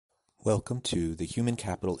Welcome to the Human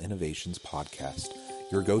Capital Innovations Podcast,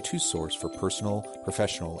 your go-to source for personal,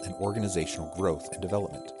 professional, and organizational growth and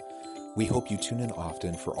development. We hope you tune in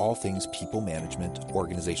often for all things people management,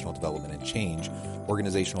 organizational development and change,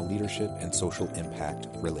 organizational leadership, and social impact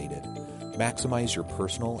related. Maximize your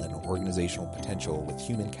personal and organizational potential with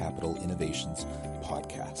Human Capital Innovations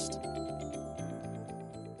Podcast.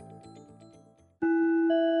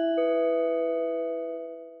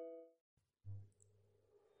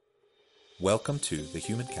 Welcome to the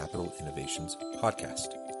Human Capital Innovations Podcast.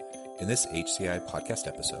 In this HCI podcast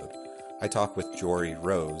episode, I talk with Joree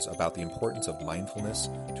Rose about the importance of mindfulness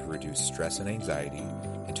to reduce stress and anxiety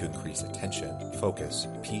and to increase attention, focus,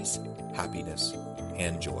 peace, happiness,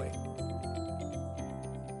 and joy.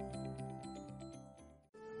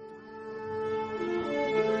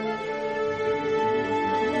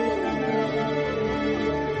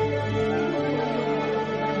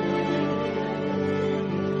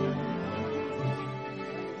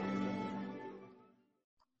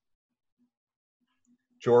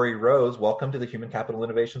 Joree Rose, welcome to the Human Capital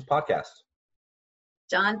Innovations Podcast.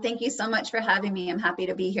 John, thank you so much for having me. I'm happy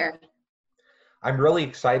to be here. I'm really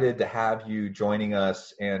excited to have you joining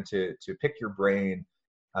us and to pick your brain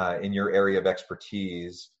in your area of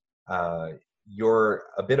expertise. You're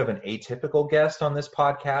a bit of an atypical guest on this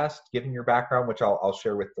podcast, given your background, which I'll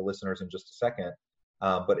share with the listeners in just a second.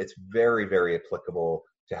 But it's very, very applicable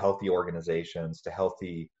to healthy organizations, to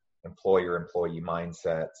healthy employer-employee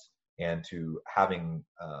mindsets, and to having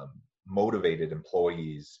motivated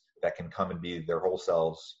employees that can come and be their whole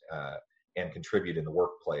selves and contribute in the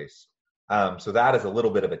workplace. So that is a little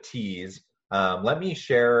bit of a tease. Let me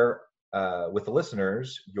share with the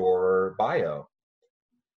listeners your bio.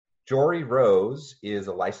 Joree Rose is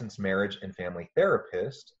a licensed marriage and family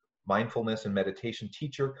therapist, mindfulness and meditation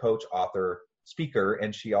teacher, coach, author, speaker,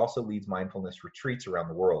 and she also leads mindfulness retreats around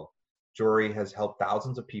the world. Joree has helped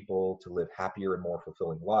thousands of people to live happier and more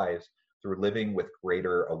fulfilling lives through living with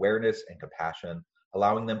greater awareness and compassion,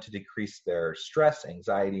 allowing them to decrease their stress,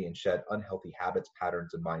 anxiety, and shed unhealthy habits,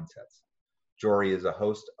 patterns, and mindsets. Joree is a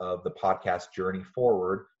host of the podcast Journey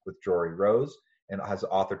Forward with Joree Rose and has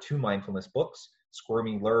authored 2 mindfulness books,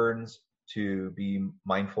 Squirmy Learns to Be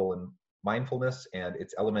Mindful in Mindfulness, and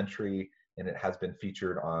It's Elementary, and it has been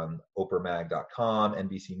featured on oprahmag.com,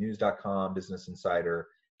 nbcnews.com, Business Insider,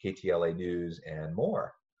 KTLA News, and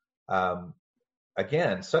more.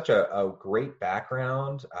 Again, such a great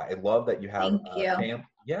background. I love that you have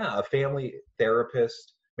a family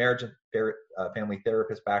therapist, marriage and family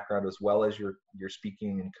therapist background, as well as your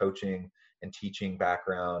speaking and coaching and teaching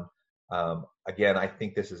background. Again, I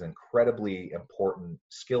think this is an incredibly important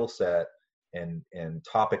skill set and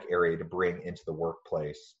topic area to bring into the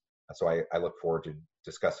workplace. So I look forward to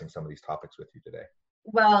discussing some of these topics with you today.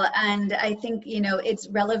 Well, and I think, it's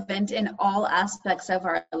relevant in all aspects of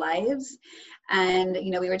our lives. And,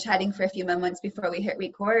 we were chatting for a few moments before we hit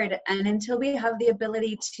record. And until we have the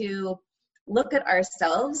ability to look at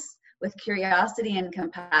ourselves with curiosity and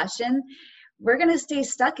compassion, we're going to stay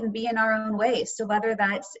stuck and be in our own way. So whether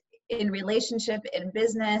that's in relationship, in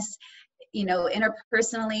business,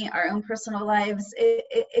 interpersonally, our own personal lives,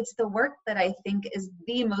 it's the work that I think is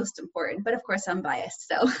the most important. But of course, I'm biased,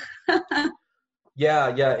 so. Yeah.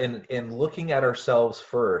 And looking at ourselves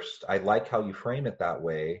first, I like how you frame it that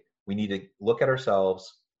way. We need to look at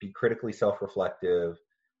ourselves, be critically self-reflective,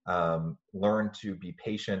 learn to be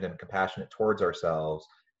patient and compassionate towards ourselves.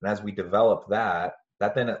 And as we develop that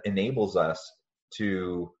then enables us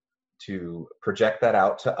to project that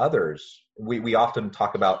out to others. We often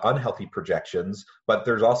talk about unhealthy projections, but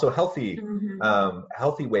there's also healthy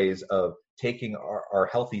ways of taking our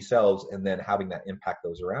healthy selves and then having that impact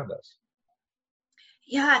those around us.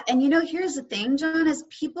 Yeah. And here's the thing, John, is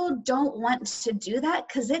people don't want to do that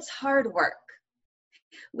because it's hard work.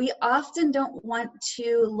 We often don't want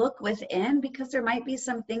to look within because there might be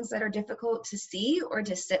some things that are difficult to see or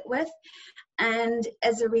to sit with. And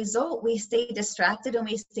as a result, we stay distracted and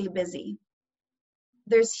we stay busy.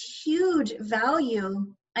 There's huge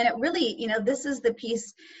value. And it really, this is the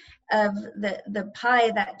piece of the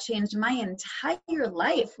pie that changed my entire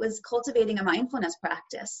life, was cultivating a mindfulness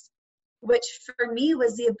practice, which for me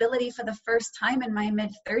was the ability for the first time in my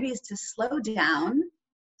mid-30s to slow down,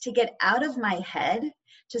 to get out of my head,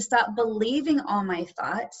 to stop believing all my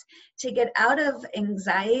thoughts, to get out of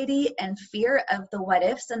anxiety and fear of the what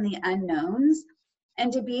ifs and the unknowns,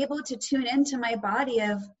 and to be able to tune into my body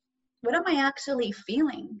of, what am I actually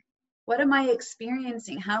feeling? What am I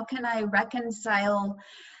experiencing? How can I reconcile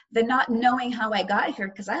the not knowing how I got here?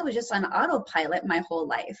 Because I was just on autopilot my whole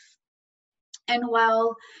life. And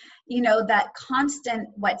while, that constant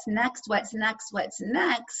what's next,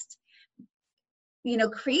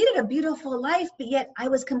 created a beautiful life, but yet I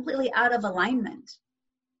was completely out of alignment.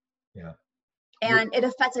 Yeah. And it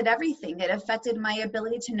affected everything. It affected my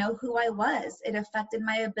ability to know who I was. It affected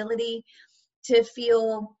my ability to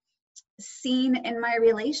feel seen in my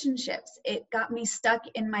relationships. It got me stuck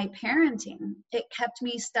in my parenting. It kept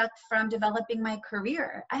me stuck from developing my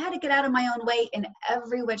career. I had to get out of my own way in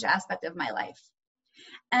every which aspect of my life.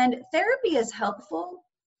 And therapy is helpful,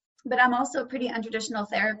 but I'm also a pretty untraditional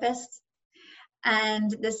therapist. And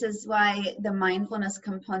this is why the mindfulness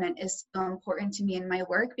component is so important to me in my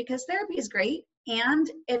work, because therapy is great, and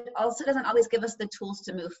it also doesn't always give us the tools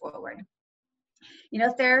to move forward.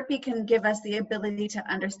 Therapy can give us the ability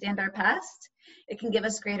to understand our past. It can give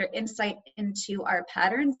us greater insight into our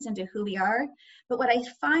patterns, into who we are. But what I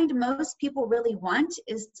find most people really want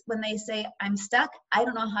is when they say, I'm stuck, I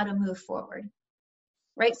don't know how to move forward.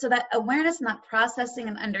 Right? So that awareness, not processing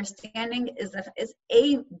and understanding is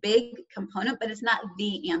a big component, but it's not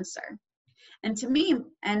the answer. And to me,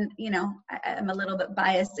 and I'm a little bit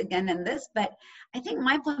biased again in this, but I think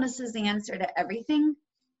mindfulness is the answer to everything,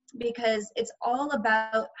 because it's all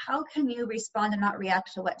about how can you respond and not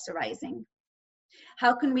react to what's arising?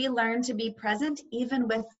 How can we learn to be present even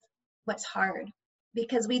with what's hard?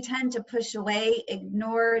 Because we tend to push away,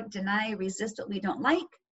 ignore, deny, resist what we don't like.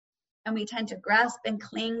 And we tend to grasp and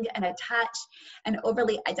cling and attach and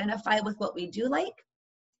overly identify with what we do like.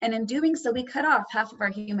 And in doing so, we cut off half of our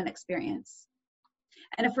human experience.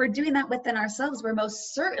 And if we're doing that within ourselves, we're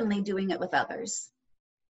most certainly doing it with others.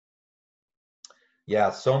 Yeah,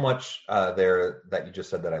 so much there that you just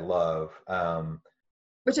said that I love.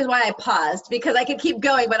 Which is why I paused, because I could keep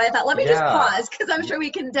going, but I thought, let me just pause, because I'm sure we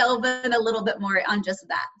can delve in a little bit more on just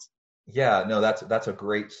that. Yeah, no, that's a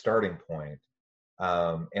great starting point.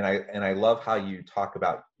 And I love how you talk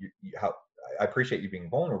about how I appreciate you being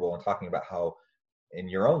vulnerable and talking about how in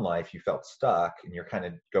your own life you felt stuck and you're kind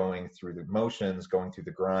of going through the motions, going through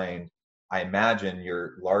the grind. I imagine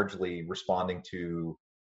you're largely responding to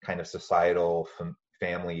kind of societal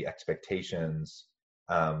family expectations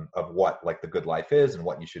of what like the good life is and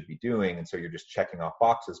what you should be doing. And so you're just checking off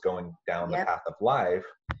boxes, going down the path of life.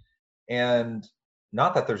 And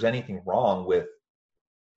not that there's anything wrong with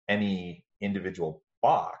any individual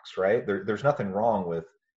box, right? There's nothing wrong with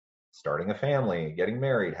starting a family, getting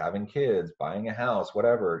married, having kids, buying a house,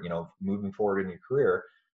 whatever, moving forward in your career.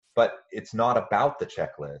 But it's not about the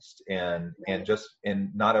checklist, and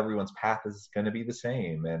not everyone's path is going to be the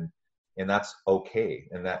same, and that's okay,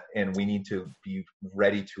 and we need to be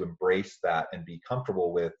ready to embrace that and be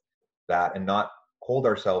comfortable with that, and not hold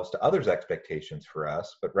ourselves to others' expectations for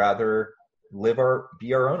us, but rather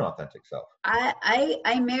be our own authentic self.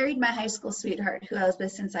 I married my high school sweetheart, who I was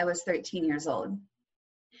with since I was 13 years old.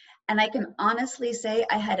 And I can honestly say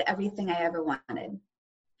I had everything I ever wanted.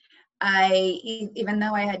 Even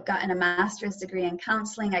though I had gotten a master's degree in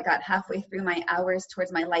counseling, I got halfway through my hours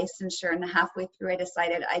towards my licensure, and halfway through I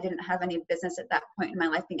decided I didn't have any business at that point in my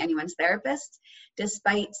life being anyone's therapist,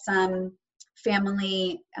 despite some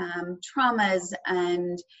family traumas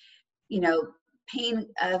and, pain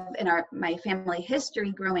in my family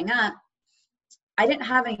history growing up. I didn't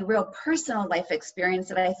have any real personal life experience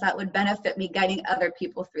that I thought would benefit me guiding other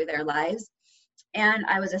people through their lives. And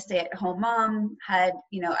I was a stay-at-home mom, I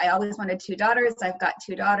always wanted 2 daughters. I've got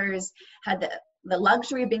 2 daughters, had the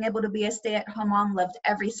luxury of being able to be a stay-at-home mom, loved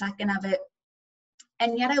every second of it.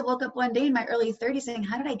 And yet I woke up one day in my early 30s saying,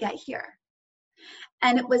 how did I get here?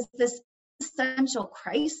 And it was this existential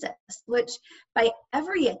crisis, which by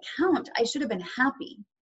every account, I should have been happy.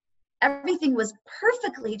 Everything was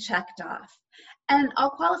perfectly checked off. And I'll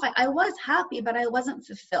qualify, I was happy, but I wasn't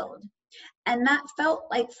fulfilled. And that felt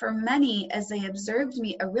like, for many, as they observed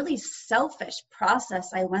me, a really selfish process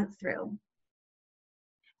I went through.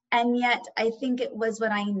 And yet I think it was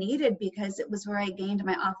what I needed, because it was where I gained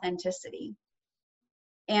my authenticity.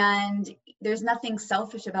 And there's nothing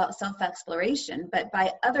selfish about self-exploration, but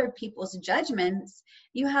by other people's judgments,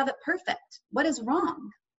 you have it perfect. What is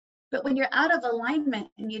wrong? But when you're out of alignment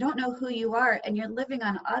and you don't know who you are and you're living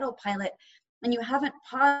on autopilot and you haven't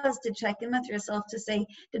paused to check in with yourself to say,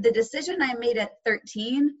 did the decision I made at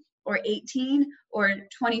 13 or 18 or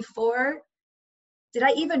 24, did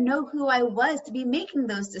I even know who I was to be making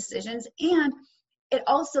those decisions? And it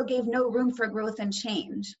also gave no room for growth and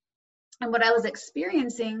change. And what I was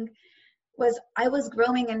experiencing was I was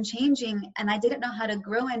growing and changing, and I didn't know how to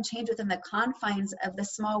grow and change within the confines of the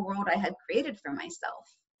small world I had created for myself.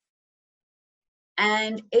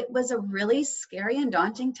 And it was a really scary and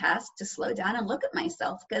daunting task to slow down and look at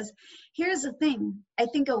myself, because here's the thing. I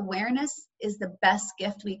think awareness is the best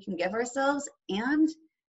gift we can give ourselves, and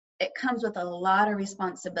it comes with a lot of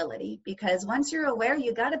responsibility, because once you're aware,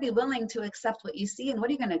 you got to be willing to accept what you see, and what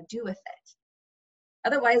are you going to do with it?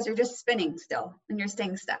 Otherwise, you're just spinning still and you're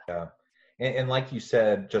staying stuck. Yeah. And like you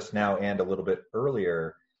said just now and a little bit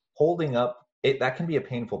earlier, holding up, that can be a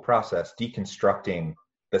painful process, deconstructing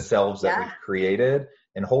the selves that we've created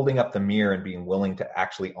and holding up the mirror and being willing to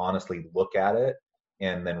actually honestly look at it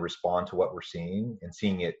and then respond to what we're seeing and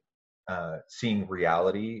seeing it, seeing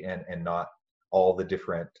reality and not all the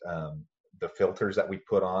different, the filters that we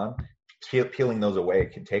put on. Peeling those away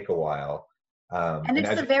can take a while. And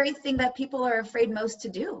it's the very thing that people are afraid most to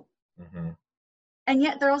do. Mm-hmm. And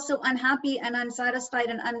yet they're also unhappy and unsatisfied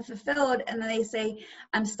and unfulfilled. And then they say,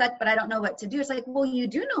 I'm stuck, but I don't know what to do. It's like, well, you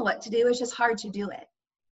do know what to do. It's just hard to do it.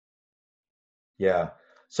 Yeah.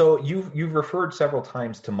 So you've referred several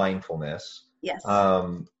times to mindfulness. Yes.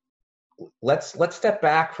 Let's step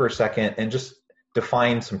back for a second and just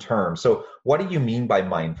define some terms. So what do you mean by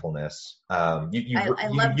mindfulness? I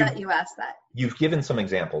love that you asked that. You've given some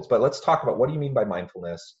examples, but let's talk about what do you mean by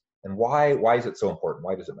mindfulness and why is it so important?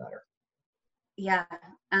 Why does it matter? Yeah.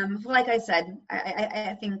 Like I said,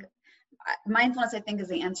 I think mindfulness, I think, is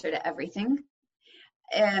the answer to everything.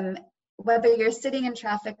 Whether you're sitting in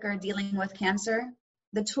traffic or dealing with cancer,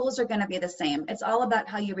 the tools are going to be the same. It's all about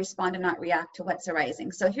how you respond and not react to what's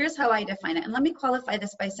arising. So here's how I define it. And let me qualify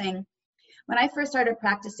this by saying, when I first started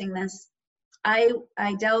practicing this, I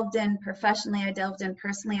delved in professionally, I delved in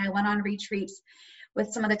personally. I went on retreats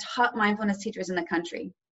with some of the top mindfulness teachers in the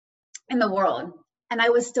country, in the world. And I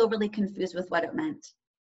was still really confused with what it meant.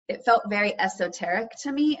 It felt very esoteric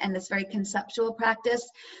to me and this very conceptual practice.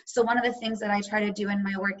 So one of the things that I try to do in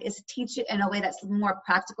my work is teach it in a way that's more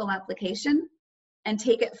practical application and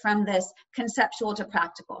take it from this conceptual to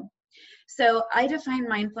practical. So I define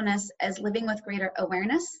mindfulness as living with greater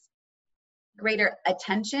awareness, greater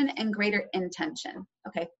attention, and greater intention.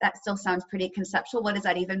 Okay, that still sounds pretty conceptual. What does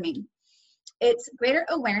that even mean? It's greater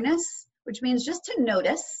awareness, which means just to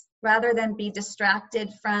notice rather than be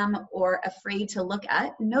distracted from or afraid to look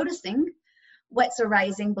at, noticing what's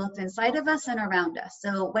arising both inside of us and around us.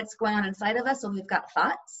 So what's going on inside of us? So we've got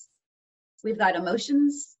thoughts, we've got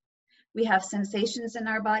emotions, we have sensations in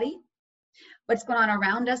our body. What's going on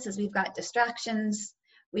around us is we've got distractions,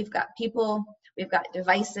 we've got people, we've got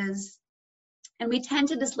devices, and we tend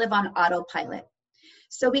to just live on autopilot.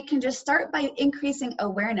 So we can just start by increasing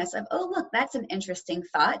awareness of, oh, look, that's an interesting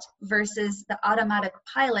thought, versus the automatic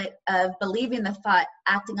pilot of believing the thought,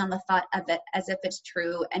 acting on the thought of it as if it's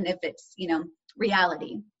true and if it's,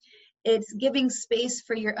 reality. It's giving space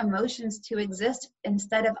for your emotions to exist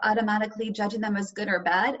instead of automatically judging them as good or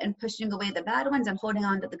bad and pushing away the bad ones and holding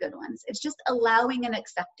on to the good ones. It's just allowing and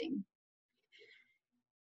accepting.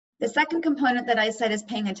 The second component that I said is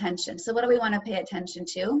paying attention. So what do we want to pay attention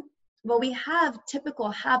to? Well, we have typical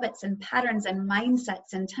habits and patterns and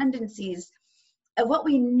mindsets and tendencies of what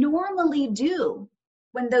we normally do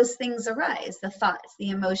when those things arise, the thoughts, the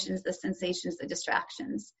emotions, the sensations, the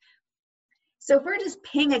distractions. So if we're just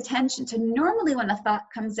paying attention to normally when a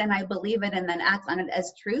thought comes in, I believe it and then act on it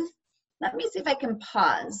as truth, let me see if I can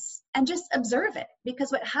pause and just observe it.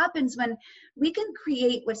 Because what happens when we can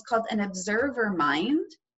create what's called an observer mind,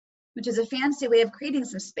 which is a fancy way of creating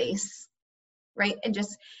some space, right? And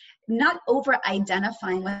just not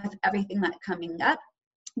over-identifying with everything that's coming up,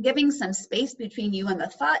 giving some space between you and the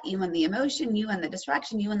thought, you and the emotion, you and the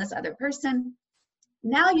distraction, you and this other person.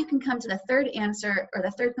 Now you can come to the third answer, or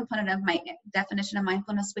the third component of my definition of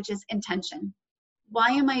mindfulness, which is intention.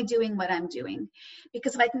 Why am I doing what I'm doing?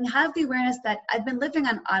 Because if I can have the awareness that I've been living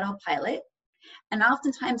on autopilot, and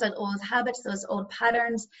oftentimes those old habits, those old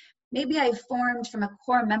patterns, maybe I formed from a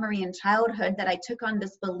core memory in childhood that I took on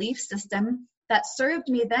this belief system that served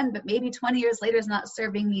me then, but maybe 20 years later is not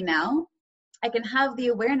serving me now. I can have the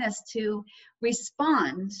awareness to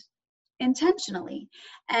respond intentionally.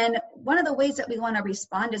 And one of the ways that we want to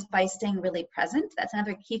respond is by staying really present. That's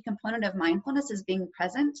another key component of mindfulness, is being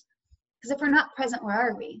present. Because if we're not present, where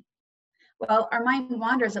are we? Well, our mind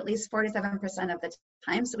wanders at least 47% of the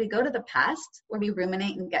time. So we go to the past where we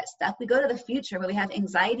ruminate and get stuck. We go to the future where we have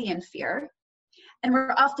anxiety and fear. And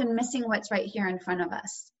we're often missing what's right here in front of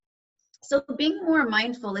us. So being more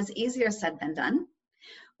mindful is easier said than done.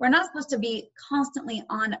 We're not supposed to be constantly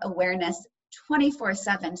on awareness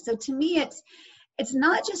 24/7. So to me, it's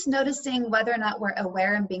not just noticing whether or not we're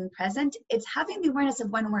aware and being present. It's having the awareness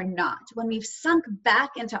of when we're not, when we've sunk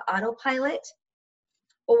back into autopilot.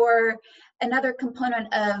 Or another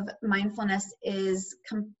component of mindfulness is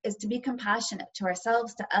to be compassionate to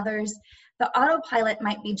ourselves, to others. The autopilot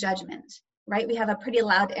might be judgment, right? We have a pretty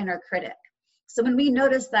loud inner critic. So when we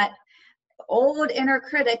notice that old inner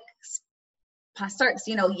critic starts,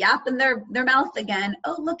 yapping their mouth again.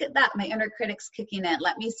 Oh, look at that. My inner critic's kicking in.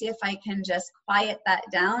 Let me see if I can just quiet that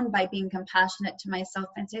down by being compassionate to myself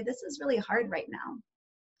and say, this is really hard right now.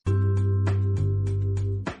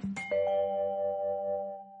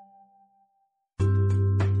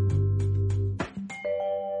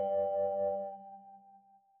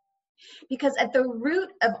 Because at the root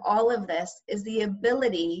of all of this is the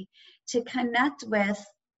ability to connect with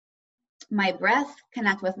my breath,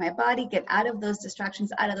 connect with my body, get out of those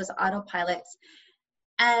distractions, out of those autopilots.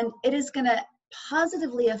 And it is going to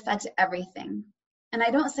positively affect everything. And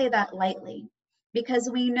I don't say that lightly, because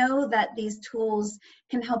we know that these tools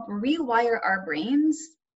can help rewire our brains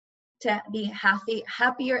to be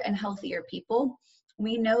happier and healthier people.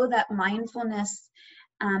 We know that mindfulness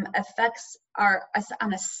affects us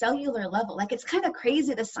on a cellular level. Like, it's kind of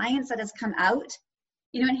crazy, the science that has come out.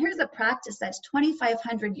 And here's a practice that's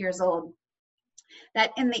 2,500 years old,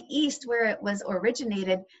 that in the East, where it was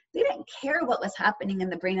originated, they didn't care what was happening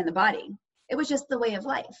in the brain and the body. It was just the way of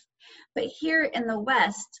life. But here in the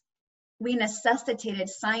West, we necessitated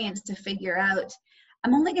science to figure out,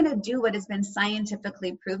 I'm only going to do what has been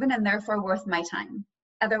scientifically proven and therefore worth my time.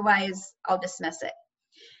 Otherwise, I'll dismiss it.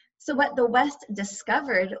 So what the West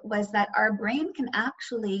discovered was that our brain can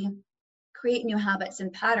actually create new habits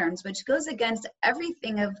and patterns, which goes against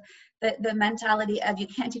everything of the mentality of you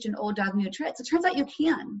can't teach an old dog new tricks. It turns out you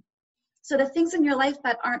can. So the things in your life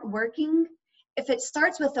that aren't working, if it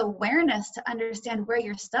starts with awareness to understand where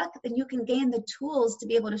you're stuck, then you can gain the tools to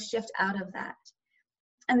be able to shift out of that.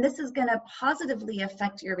 And this is going to positively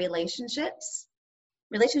affect your relationship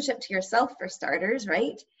to yourself, for starters,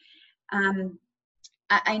 right?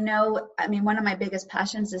 I know, one of my biggest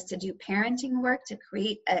passions is to do parenting work to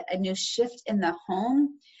create a new shift in the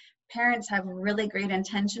home. Parents have really great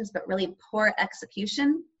intentions, but really poor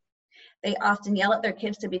execution. They often yell at their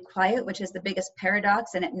kids to be quiet, which is the biggest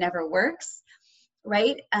paradox, and it never works,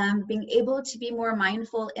 right? Being able to be more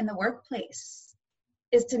mindful in the workplace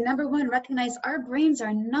is to, number one, recognize our brains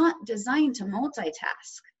are not designed to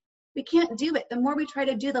multitask. We can't do it. The more we try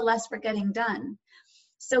to do, the less we're getting done.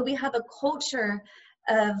 So we have a culture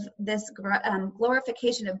of this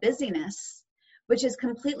glorification of busyness, which is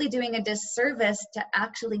completely doing a disservice to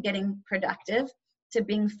actually getting productive, to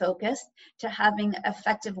being focused, to having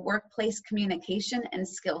effective workplace communication and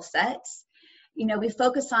skill sets. We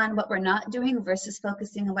focus on what we're not doing versus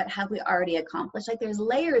focusing on what have we already accomplished. Like, there's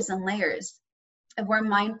layers and layers of where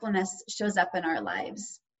mindfulness shows up in our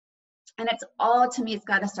lives. And to me, it's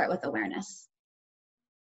got to start with awareness.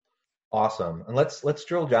 Awesome. And let's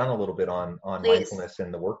drill down a little bit on mindfulness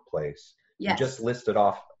in the workplace. Yes. You just listed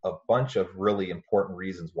off a bunch of really important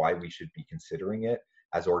reasons why we should be considering it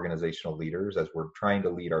as organizational leaders, as we're trying to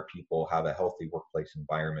lead our people, have a healthy workplace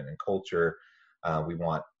environment and culture. We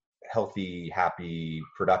want healthy, happy,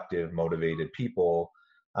 productive, motivated people.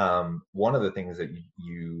 One of the things that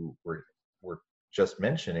you were just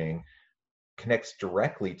mentioning connects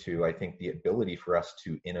directly to, I think, the ability for us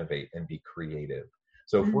to innovate and be creative.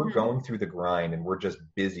 So if we're going through the grind and we're just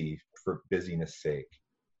busy for busyness sake,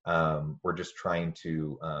 we're just trying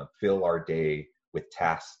to fill our day with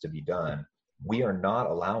tasks to be done, we are not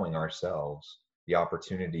allowing ourselves the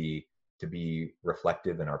opportunity to be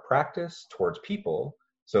reflective in our practice towards people.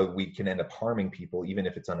 So we can end up harming people, even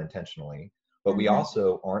if it's unintentionally. But we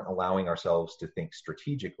also aren't allowing ourselves to think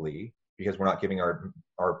strategically, because we're not giving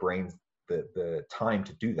our brains the time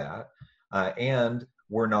to do that. And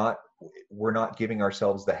we're not giving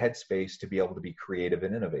ourselves the headspace to be able to be creative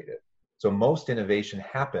and innovative. So most innovation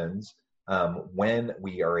happens when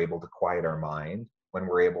we are able to quiet our mind, when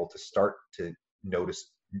we're able to start to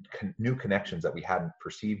notice new connections that we hadn't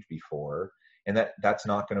perceived before. And that's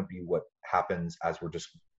not going to be what happens as we're just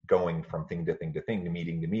going from thing to thing to thing, to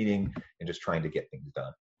meeting, and just trying to get things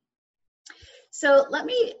done. So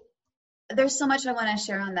there's so much I want to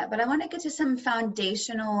share on that, but I want to get to some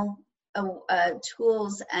foundational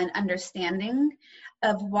tools and understanding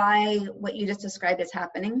of why what you just described is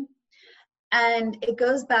happening. And it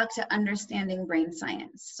goes back to understanding brain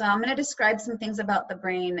science. So I'm going to describe some things about the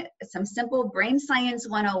brain, some simple brain science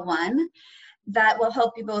 101 that will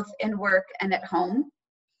help you both in work and at home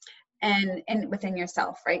and within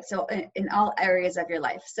yourself, right? So in all areas of your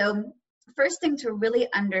life. So first thing to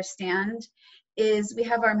really understand is we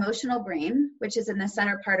have our emotional brain, which is in the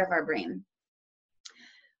center part of our brain.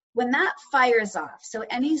 When that fires off, so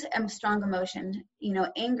any strong emotion,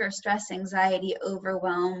 anger, stress, anxiety,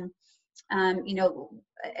 overwhelm,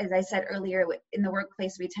 as I said earlier, in the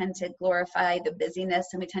workplace, we tend to glorify the busyness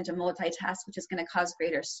and we tend to multitask, which is going to cause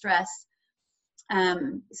greater stress.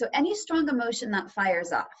 So any strong emotion that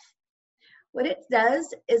fires off, What it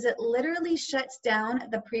does is it literally shuts down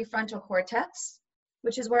the prefrontal cortex,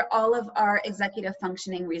 which is where all of our executive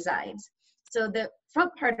functioning resides. So the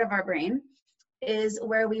front part of our brain is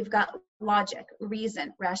where we've got logic,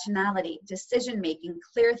 reason, rationality, decision-making,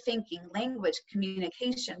 clear thinking, language,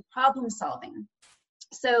 communication, problem solving.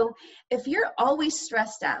 So if you're always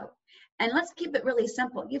stressed out, and let's keep it really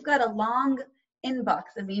simple, you've got a long inbox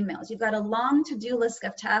of emails, you've got a long to-do list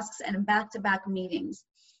of tasks and back-to-back meetings,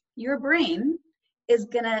 your brain is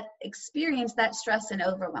going to experience that stress and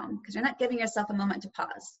overwhelm because you're not giving yourself a moment to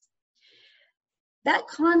pause. That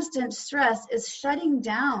constant stress is shutting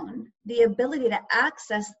down the ability to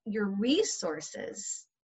access your resources.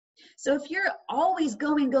 So if you're always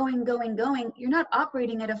going, you're not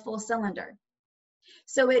operating at a full cylinder.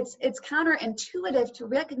 So it's counterintuitive to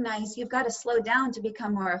recognize you've got to slow down to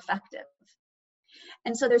become more effective.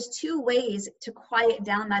 And so there's two ways to quiet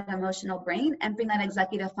down that emotional brain and bring that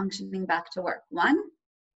executive functioning back to work. One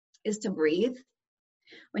is to breathe.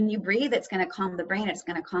 When you breathe, it's going to calm the brain, it's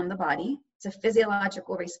going to calm the body. It's a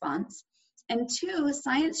physiological response. And two,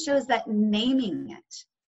 science shows that naming it,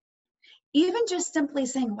 even just simply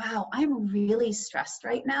saying, wow, I'm really stressed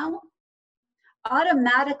right now,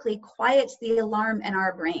 automatically quiets the alarm in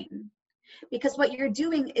our brain. Because what you're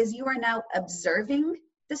doing is you are now observing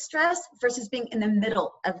the stress versus being in the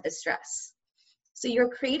middle of the stress. So you're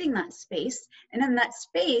creating that space, and in that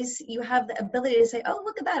space, you have the ability to say, oh,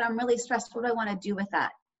 look at that, I'm really stressed. What do I want to do with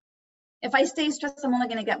that? If I stay stressed, I'm only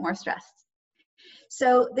going to get more stressed.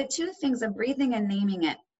 So the two things of breathing and naming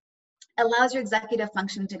it allows your executive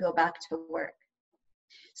function to go back to work.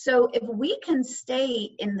 So if we can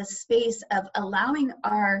stay in the space of allowing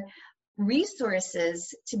our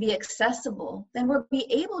resources to be accessible, then we'll be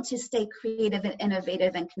able to stay creative and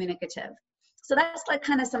innovative and communicative. So that's like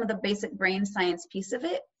kind of some of the basic brain science piece of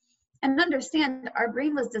it. And understand our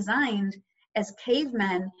brain was designed as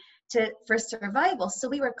cavemen for survival. So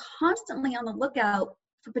we were constantly on the lookout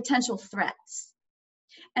for potential threats.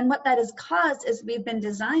 And what that has caused is we've been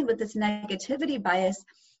designed with this negativity bias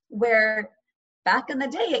where back in the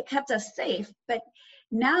day it kept us safe, but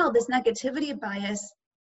now this negativity bias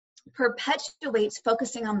perpetuates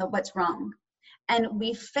focusing on what's wrong. And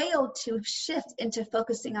we fail to shift into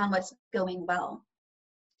focusing on what's going well.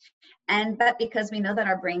 But because we know that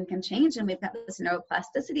our brain can change and we've got this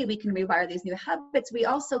neuroplasticity, we can rewire these new habits, we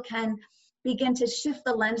also can begin to shift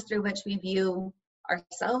the lens through which we view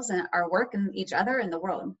ourselves and our work and each other and the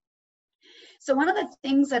world. So one of the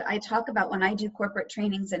things that I talk about when I do corporate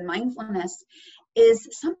trainings in mindfulness is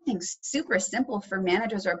something super simple for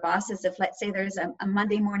managers or bosses. If let's say there's a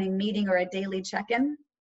Monday morning meeting or a daily check-in,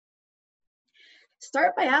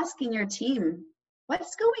 start by asking your team,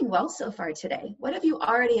 what's going well so far today? What have you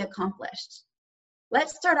already accomplished?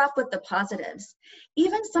 Let's start off with the positives.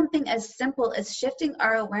 Even something as simple as shifting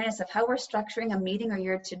our awareness of how we're structuring a meeting or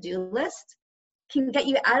your to-do list can get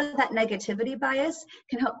you out of that negativity bias,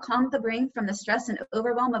 can help calm the brain from the stress and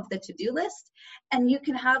overwhelm of the to-do list. And you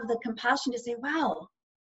can have the compassion to say, wow,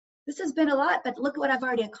 this has been a lot, but look at what I've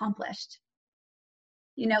already accomplished.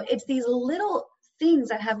 You know, it's these little things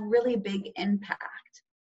that have really big impact.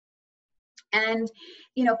 And,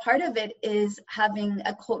 you know, part of it is having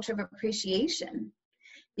a culture of appreciation.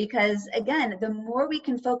 Because again, the more we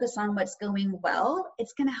can focus on what's going well,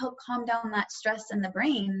 it's going to help calm down that stress in the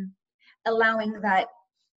brain, allowing that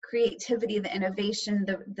creativity, the innovation,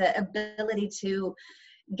 the ability to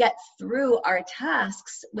get through our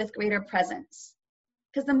tasks with greater presence.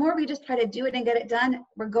 Because the more we just try to do it and get it done,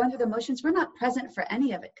 we're going through the motions, we're not present for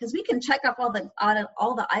any of it. Because we can check off all the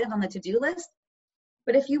items on the to-do list,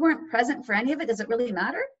 but if you weren't present for any of it, does it really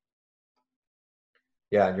matter?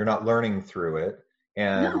 Yeah, you're not learning through it.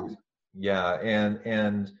 And no. Yeah,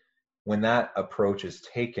 and when that approach is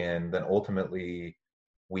taken, then ultimately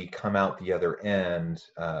we come out the other end,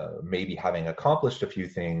 maybe having accomplished a few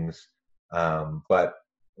things, but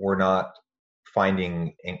we're not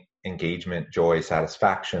finding engagement, joy,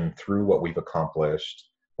 satisfaction through what we've accomplished.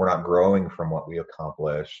 We're not growing from what we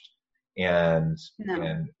accomplished, and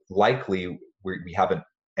likely we haven't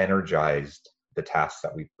energized the tasks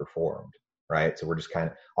that we've performed, right? So we're just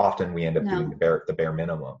often we end up doing the bare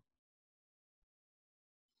minimum.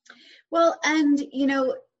 Well, and you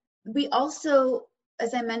know, we also,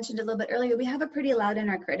 as I mentioned a little bit earlier, we have a pretty loud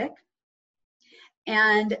inner critic,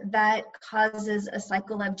 and that causes a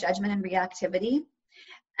cycle of judgment and reactivity.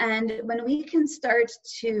 And when we can start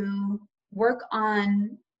to work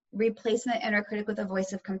on replacing the inner critic with a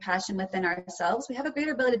voice of compassion within ourselves, we have a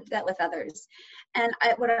greater ability to do that with others. And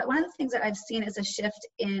one of the things that I've seen is a shift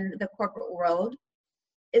in the corporate world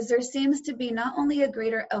is there seems to be not only a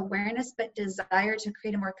greater awareness, but desire to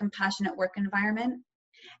create a more compassionate work environment.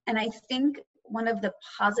 And I think one of the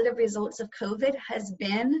positive results of COVID has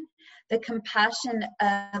been the compassion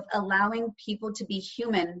of allowing people to be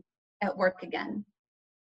human at work again.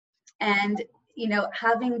 And,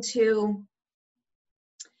 having to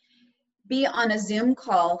be on a Zoom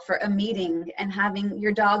call for a meeting and having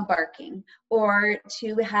your dog barking, or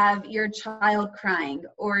to have your child crying,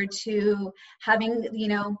 or to having,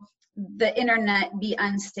 the internet be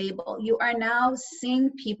unstable. You are now seeing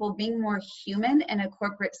people being more human in a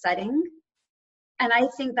corporate setting. And I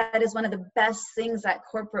think that is one of the best things that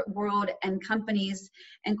corporate world and companies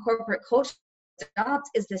and corporate culture adopt,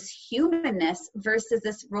 is this humanness versus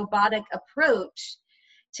this robotic approach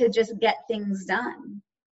to just get things done.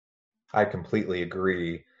 I completely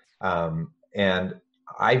agree. And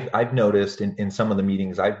I've noticed in some of the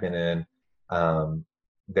meetings I've been in,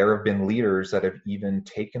 there have been leaders that have even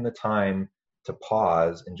taken the time to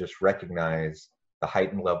pause and just recognize the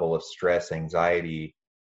heightened level of stress, anxiety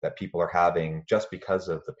that people are having just because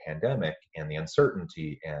of the pandemic and the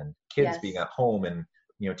uncertainty, and kids being at home, and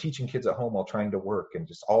teaching kids at home while trying to work, and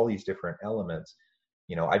just all these different elements.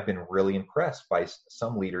 I've been really impressed by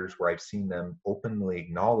some leaders where I've seen them openly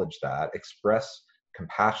acknowledge that, express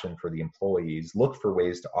compassion for the employees, look for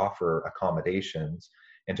ways to offer accommodations,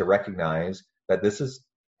 and to recognize that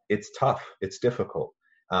it's tough, it's difficult.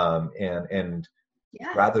 And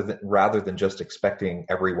rather than just expecting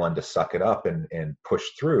everyone to suck it up and push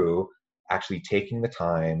through, actually taking the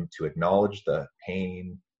time to acknowledge the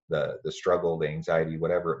pain, the struggle, the anxiety,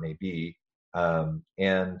 whatever it may be. And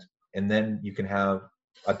then you can have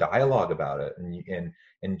a dialogue about it, and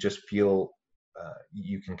just feel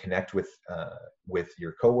you can connect with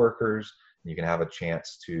your coworkers, and you can have a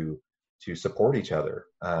chance to support each other.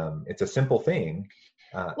 It's a simple thing.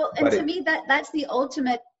 To me, that's the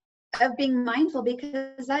ultimate of being mindful,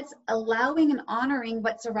 because that's allowing and honoring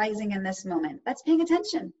what's arising in this moment. That's paying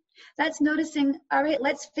attention. That's noticing, all right,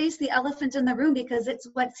 let's face the elephant in the room, because it's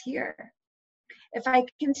what's here. If I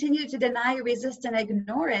continue to deny, resist, and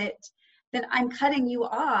ignore it, then I'm cutting you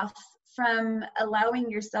off from allowing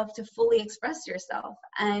yourself to fully express yourself.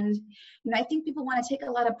 And, I think people want to take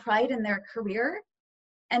a lot of pride in their career,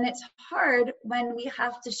 and it's hard when we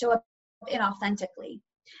have to show up inauthentically.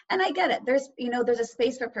 And I get it. There's a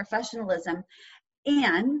space for professionalism,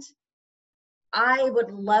 and I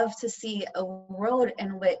would love to see a world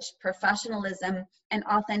in which professionalism and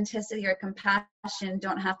authenticity or compassion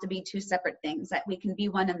don't have to be two separate things, that we can be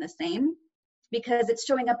one and the same, because it's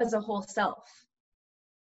showing up as a whole self.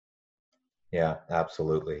 Yeah,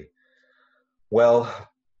 absolutely. Well,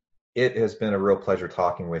 it has been a real pleasure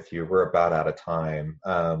talking with you. We're about out of time.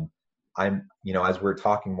 As we're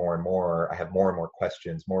talking more and more, I have more and more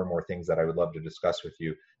questions, more and more things that I would love to discuss with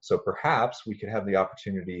you. So perhaps we could have the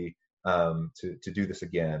opportunity to do this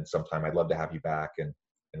again sometime. I'd love to have you back, and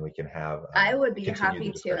we can have. I would be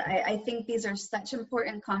happy to. I think these are such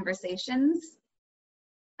important conversations,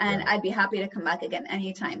 and I'd be happy to come back again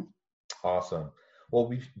anytime. Awesome.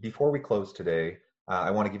 Well, before we close today, I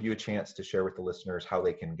want to give you a chance to share with the listeners how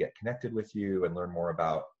they can get connected with you and learn more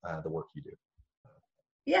about the work you do.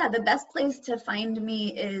 Yeah, the best place to find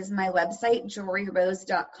me is my website,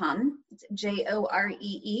 joreerose.com. It's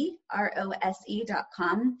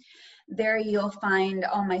JOREEROSE.com. There you'll find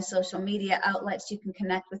all my social media outlets you can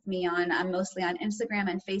connect with me on. I'm mostly on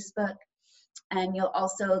Instagram and Facebook. And you'll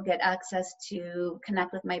also get access to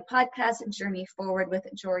connect with my podcast, Journey Forward with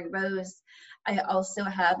Joree Rose. I also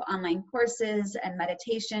have online courses and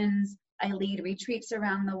meditations. I lead retreats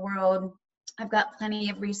around the world. I've got plenty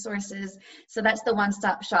of resources. So that's the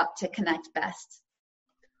one-stop shop to connect best.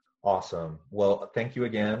 Awesome. Well, thank you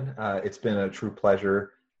again. It's been a true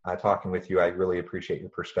pleasure talking with you. I really appreciate your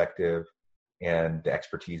perspective and the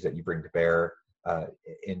expertise that you bring to bear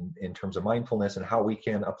in terms of mindfulness and how we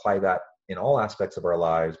can apply that in all aspects of our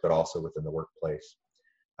lives, but also within the workplace.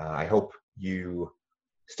 I hope you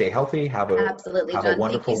stay healthy. Have a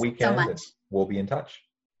wonderful weekend. So and we'll be in touch.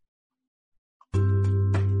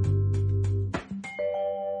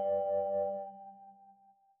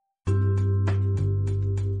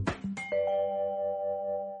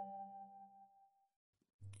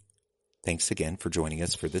 Thanks again for joining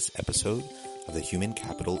us for this episode of the Human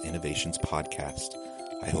Capital Innovations Podcast.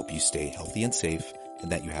 I hope you stay healthy and safe, and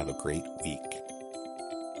that you have a great week.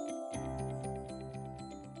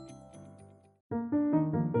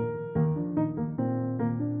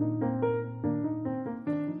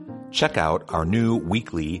 Check out our new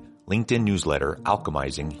weekly LinkedIn newsletter,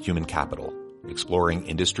 Alchemizing Human Capital. exploring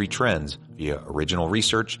industry trends via original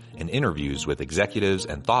research and interviews with executives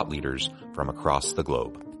and thought leaders from across the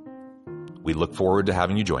globe. We look forward to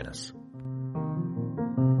having you join us.